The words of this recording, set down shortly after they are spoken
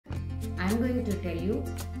I am going to tell you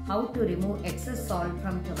how to remove excess salt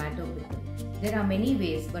from tomato pickle. There are many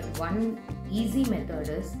ways, but one easy method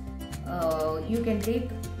is you can take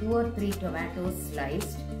 2 or 3 tomatoes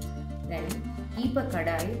sliced, then keep a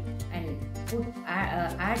kadai and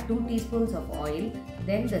add 2 teaspoons of oil,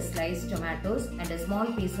 then the sliced tomatoes and a small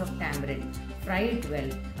piece of tamarind. Fry it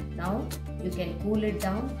well. Now you can cool it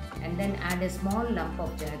down and then add a small lump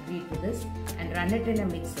of jaggery to this and run it in a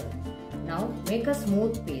mixer. Now make a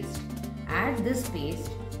smooth paste. Add this paste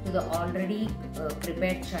to the already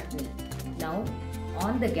prepared chutney. Now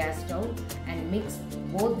on the gas stove and mix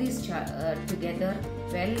both these together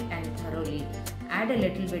well and thoroughly. Add a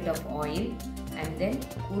little bit of oil and then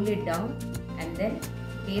cool it down and then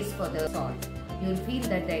taste for the salt. You will feel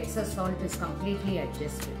that the excess salt is completely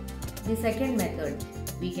adjusted. The second method,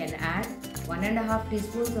 we can add 1.5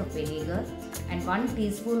 teaspoons of vinegar and 1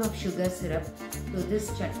 teaspoon of sugar syrup to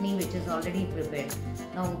this chutney which is already prepared.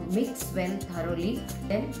 Now mix well thoroughly,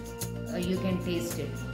 then you can taste it.